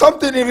to show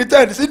something in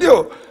return. See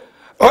you?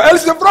 Or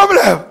else the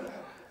problem.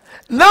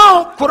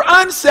 Now,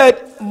 Quran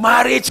said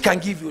marriage can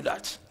give you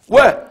that.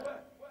 Where?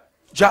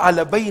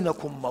 جَعَلَ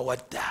بَيْنَكُمْ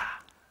مَوَدَّةً.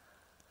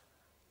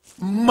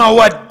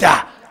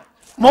 Mawadda.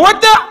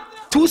 Mawadda,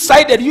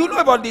 two-sided. You know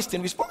about this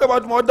thing. We spoke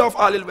about mawadda of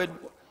Ahlul Bayt.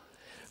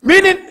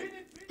 Meaning,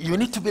 you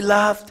need to be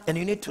loved and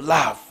you need to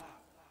love.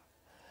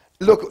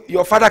 Look,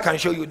 your father can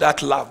show you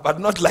that love, but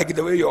not like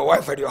the way your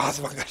wife and your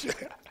husband can show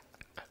you.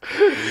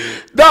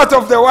 That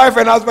of the wife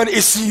and husband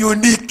is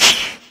unique.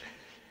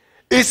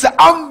 It's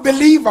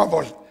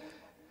unbelievable.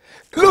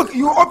 Look,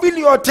 you open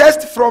your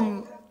test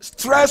from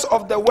stress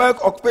of the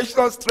work,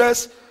 occupational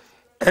stress,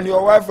 and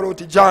your wife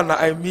wrote, Jana,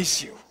 I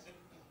miss you.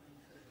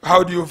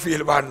 How do you feel,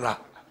 Banna?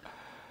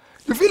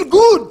 You feel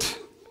good.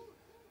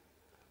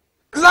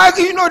 Like,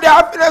 you know, the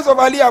happiness of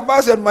Ali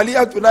Abbas and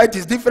Malia tonight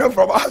is different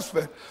from us.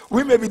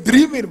 We may be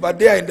dreaming, but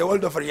they are in the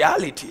world of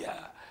reality.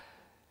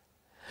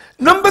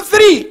 Number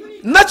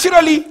 3,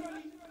 naturally,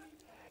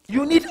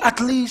 you need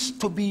at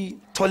least to be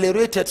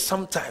tolerated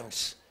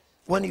sometimes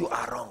when you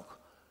are wrong.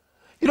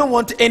 You don't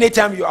want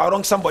anytime you are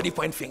wrong, somebody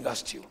point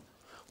fingers to you.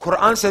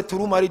 Qur'an said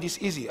true marriage is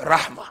easy.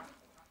 Rahma.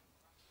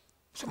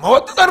 So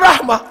what is the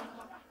rahma?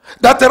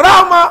 That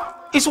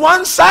rahma is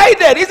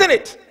one-sided, isn't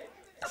it?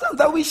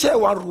 Sometimes we share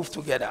one roof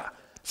together.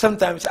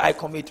 Sometimes I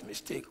commit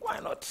mistake. Why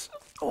not?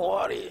 Don't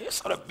worry,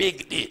 it's not a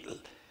big deal.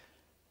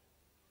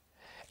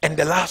 And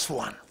the last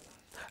one,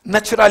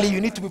 naturally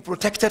you need to be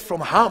protected from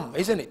harm,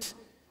 isn't it?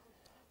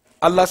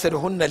 Allah said,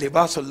 Hunna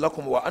libasul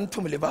lakum wa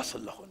antum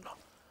libasul lahunna.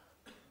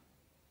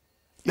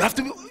 You have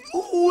to be,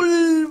 who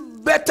will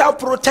better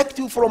protect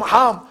you from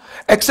harm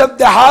except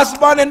the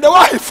husband and the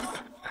wife?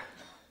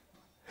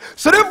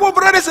 So therefore,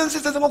 brothers and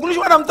sisters, in conclusion,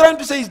 what I'm trying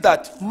to say is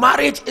that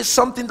marriage is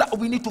something that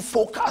we need to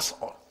focus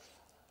on.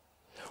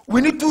 We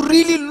need to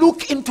really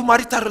look into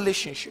marital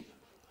relationship.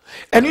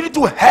 And we need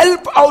to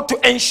help out to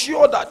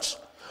ensure that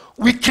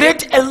we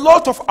create a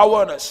lot of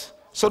awareness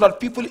so that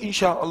people,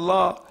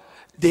 inshallah,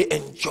 they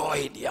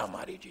enjoy their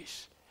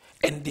marriages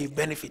and they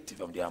benefit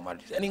from their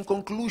marriages. And in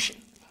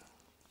conclusion,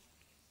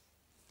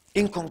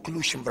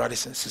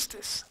 brothers and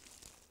sisters,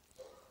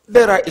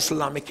 there are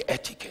Islamic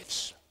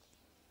etiquettes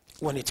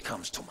when it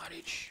comes to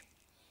marriage.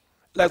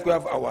 Like we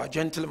have our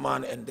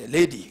gentleman and the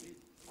lady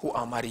who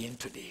are marrying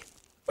today.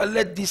 But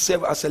let this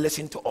serve as a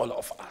lesson to all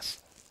of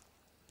us.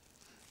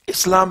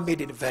 Islam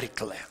made it very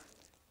clear.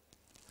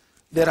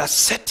 There are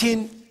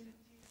certain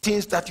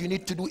things that you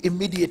need to do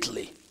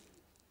immediately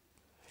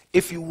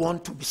if you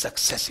want to be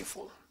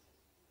successful.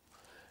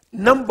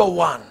 Number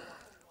 1,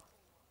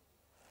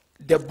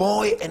 the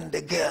boy and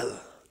the girl.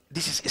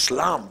 This is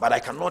Islam, but I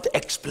cannot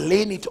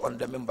explain it on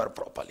the member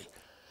properly.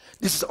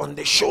 This is on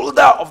the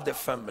shoulder of the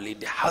family,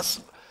 the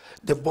husband,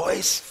 the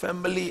boy's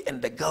family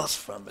and the girl's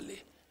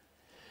family.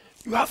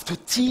 You have to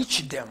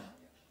teach them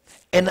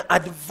and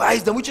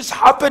advise them, which is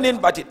happening,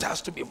 but it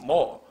has to be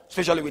more.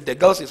 Especially with the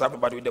girls, it's happening,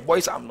 but with the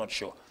boys, I'm not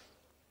sure.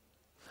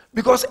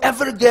 Because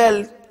every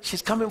girl,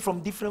 she's coming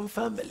from different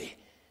family.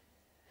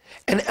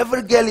 And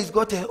every girl has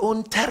got her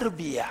own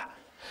tarbiyah.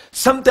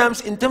 Sometimes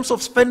in terms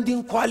of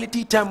spending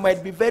quality time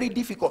might be very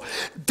difficult.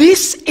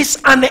 This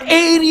is an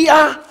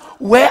area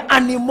where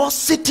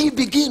animosity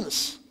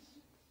begins.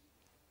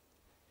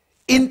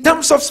 In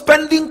terms of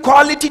spending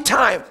quality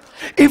time,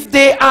 if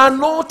they are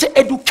not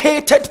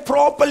educated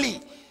properly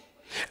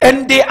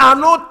and they are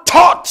not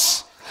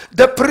taught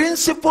the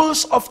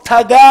principles of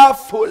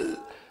tagaful,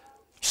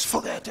 just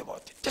forget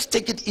about it. Just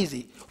take it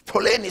easy.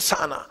 Poleni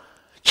sana.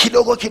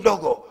 Kidogo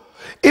kidogo.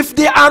 If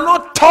they are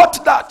not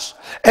taught that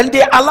and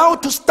they are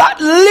allowed to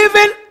start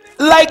living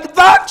like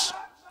that,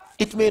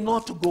 it may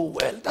not go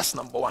well. That's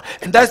number 1.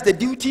 And that's the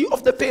duty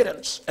of the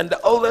parents and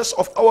the elders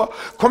of our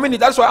community.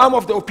 That's why I'm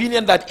of the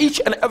opinion that each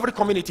and every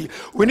community,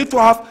 we need to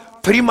have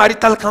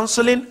premarital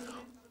counseling,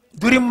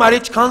 during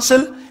marriage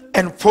counsel,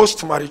 and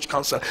post-marriage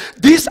counsel.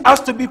 This has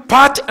to be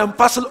part and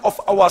parcel of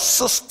our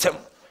system.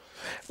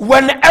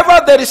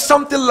 Whenever there is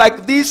something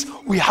like this,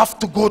 we have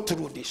to go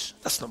through this.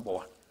 That's number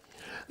 1.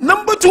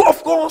 Number 2,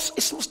 of course,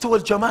 is Mustawal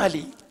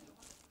Jamali.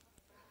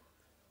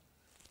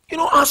 You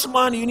know, as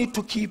man, you need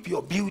to keep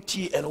your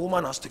beauty, and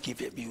woman has to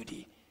keep her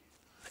beauty.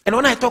 And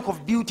when I talk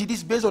of beauty, this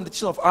is based on the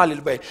teaching of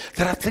Ahlul Bayt.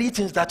 There are 3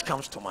 things that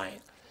comes to mind.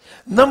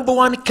 Number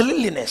 1,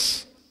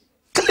 cleanliness.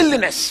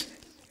 Cleanliness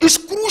is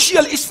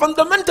crucial, is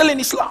fundamental in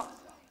Islam.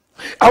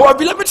 Our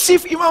beloved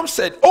Chief Imam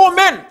said, "Oh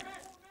men,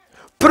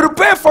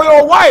 prepare for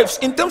your wives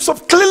in terms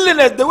of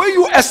cleanliness the way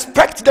you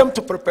expect them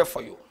to prepare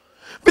for you."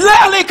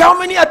 Like how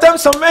many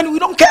times some men, we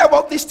don't care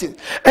about this thing.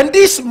 And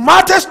this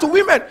matters to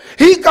women.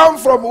 He come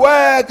from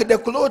work, the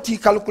clothes, he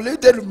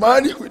calculated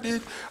money with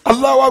it.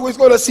 Allah is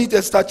going to sit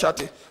and start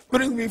chatting.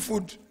 Bring me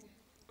food.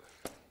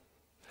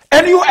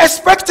 And you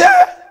expect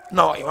her?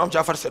 No, Imam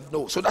Jafar said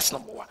no. So that's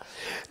number 1.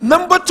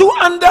 Number 2,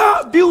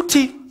 under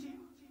beauty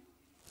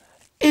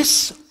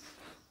is,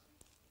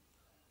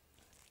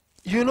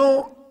 you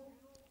know,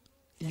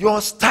 your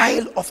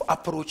style of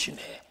approaching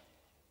her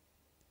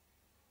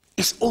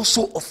is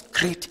also of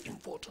great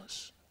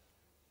importance.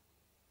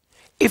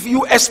 If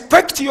you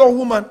expect your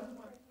woman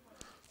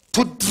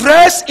to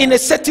dress in a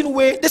certain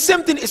way, the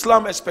same thing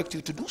Islam expects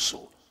you to do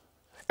so.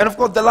 And of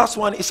course, the last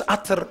one is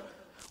attar,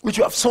 which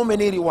you have so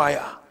many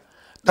riwayah.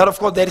 That of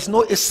course, there is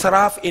no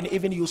israf in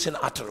even using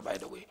attar, by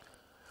the way.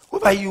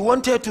 Whereby you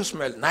want her to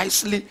smell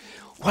nicely,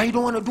 why you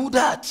don't want to do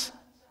that?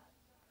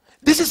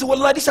 This is,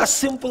 wallah, these are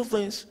simple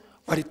things,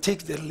 but it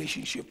takes the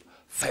relationship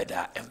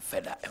further and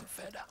further and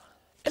further.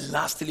 And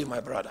lastly, my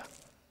brother,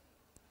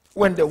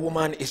 when the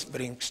woman is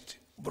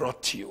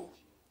brought to you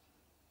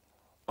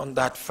on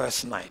that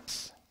first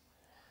night,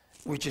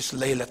 which is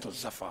Laylatul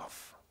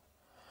Zafaf,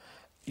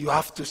 you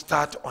have to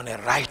start on a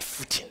right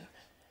footing.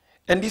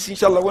 And this,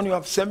 inshallah, when you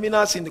have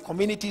seminars in the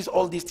communities,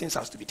 all these things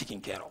has to be taken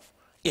care of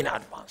in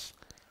advance.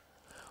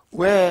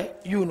 Where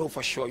you know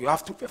for sure you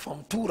have to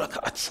perform 2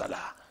 rak'at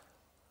salah.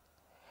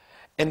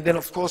 And then,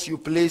 of course, you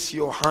place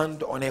your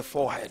hand on her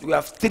forehead. We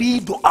have 3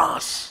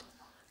 du'as.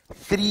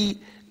 3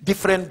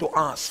 different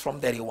du'as from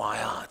the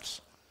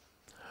riwayat.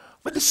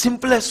 But the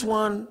simplest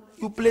one,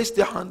 you place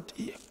the hand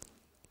here.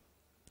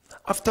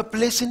 After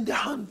placing the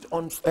hand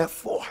on her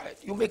forehead,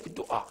 you make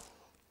du'a.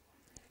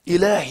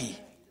 Ilahi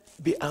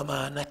bi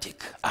amanatik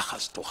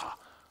akhastuha.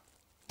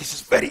 This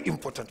is very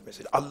important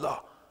message.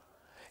 Allah,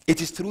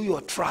 it is through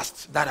your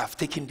trust that I've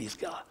taken this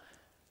girl.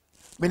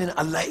 Meaning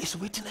Allah is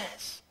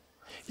witness.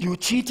 You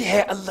cheat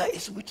her, Allah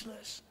is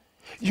witness.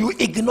 You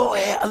ignore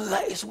her,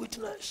 Allah is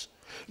witness.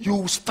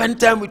 You spend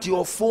time with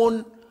your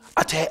phone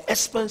at her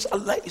expense,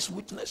 Allah is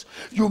witness.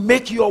 You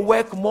make your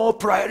work more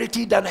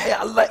priority than her,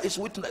 Allah is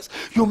witness.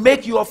 You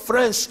make your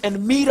friends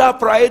and Mira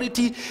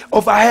priority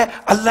over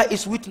her, Allah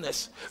is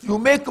witness. You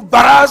make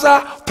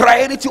Baraza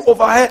priority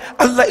over her,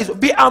 Allah is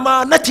bi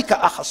amanatika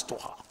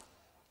akhastuha.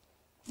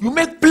 You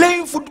make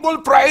playing football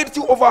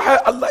priority over her,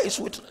 Allah is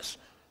witness.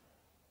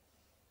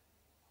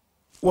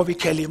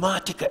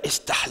 وَبِكَلِمَاتِكَ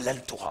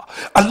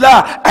إِسْتَحْلَلْتُهَا.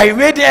 Allah, I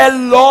made her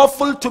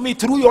lawful to me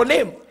through your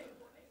name.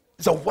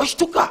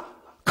 Zawajtuka,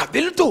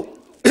 Kabiltu.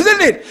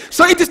 Isn't it?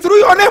 So it is through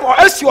your name, or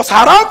else she was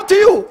haram to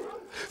you.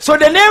 So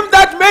the name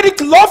that made it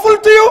lawful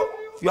to you,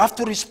 you have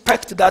to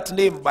respect that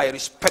name by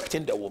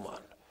respecting the woman.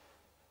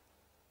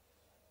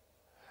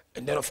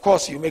 And then of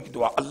course you make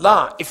dua.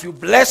 Allah, if you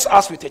bless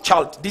us with a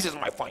child, this is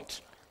my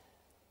point.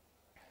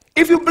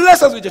 If you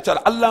bless us with a child,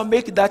 Allah,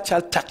 make that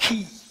child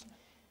taqi,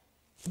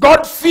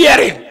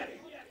 God-fearing,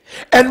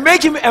 and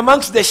make him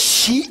amongst the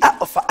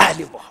Shia of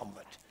Ali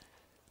Muhammad.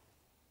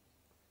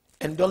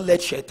 And don't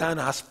let shaitan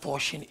has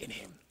portion in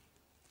him.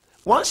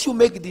 Once you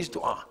make this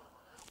dua,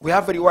 we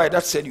have a riwayah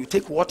that said you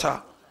take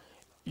water,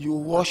 you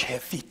wash her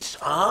feet.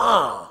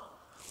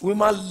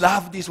 Women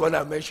love this when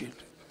I mentioned.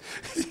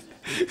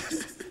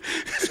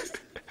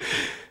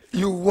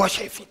 You wash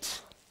her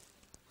feet.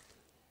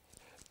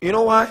 You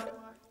know why?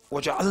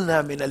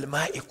 وَجَعَلْنَا مِنَ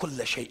الْمَاءِ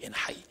كُلَّ شَيْءٍ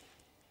حَيٍّ.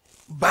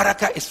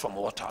 Barakah is from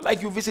water.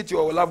 Like you visit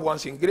your loved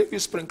ones in grave, you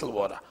sprinkle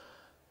water.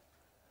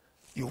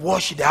 You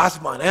wash the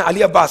husband,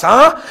 Ali Abbas,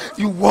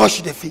 you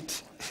wash the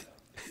feet.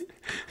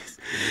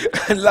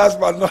 And last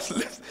but not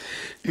least,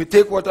 you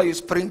take water, you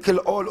sprinkle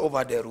all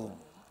over the room.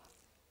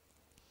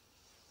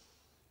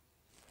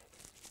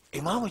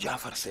 Imam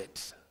Jafar said,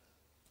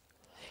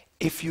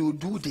 if you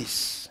do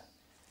this,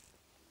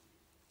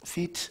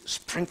 feet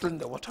sprinkling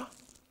the water,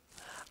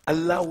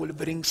 Allah will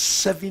bring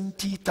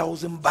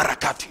 70,000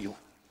 barakah to you.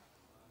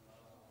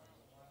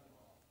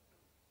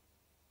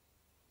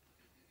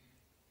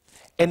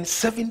 And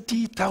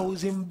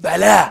 70,000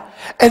 bala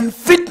and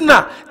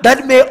fitna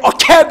that may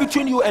occur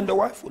between you and the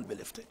wife will be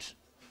lifted.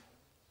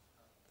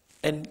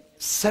 And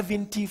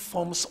 70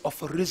 forms of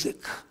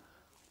rizq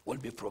will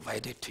be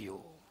provided to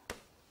you.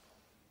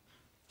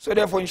 So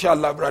therefore,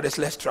 inshallah, brothers,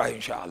 let's try,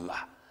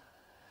 inshallah.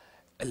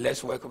 And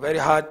let's work very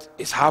hard.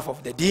 It's half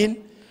of the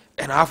deen,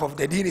 and half of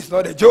the deen is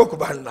not a joke,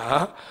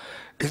 balna.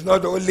 It's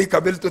not only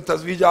kabil to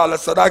tazwija ala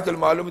sadaq al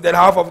ma'lum, then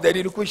half of the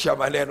deen kusha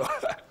maneno.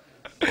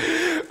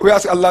 We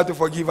ask Allah to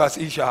forgive us,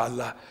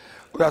 inshallah.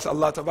 We ask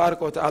Allah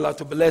tabarak wa ta'ala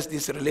to bless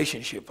this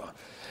relationship.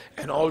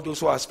 And all those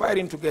who are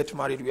aspiring to get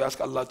married, we ask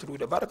Allah through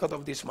the barakat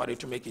of this marriage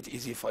to make it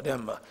easy for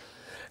them.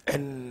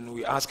 And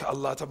we ask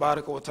Allah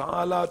tabarak wa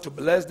ta'ala to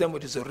bless them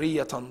with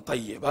zurriyatan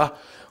tayyibah.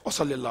 Wa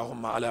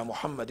sallallahu ala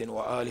Muhammadin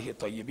wa alihi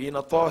tayyibin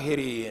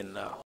tahirin.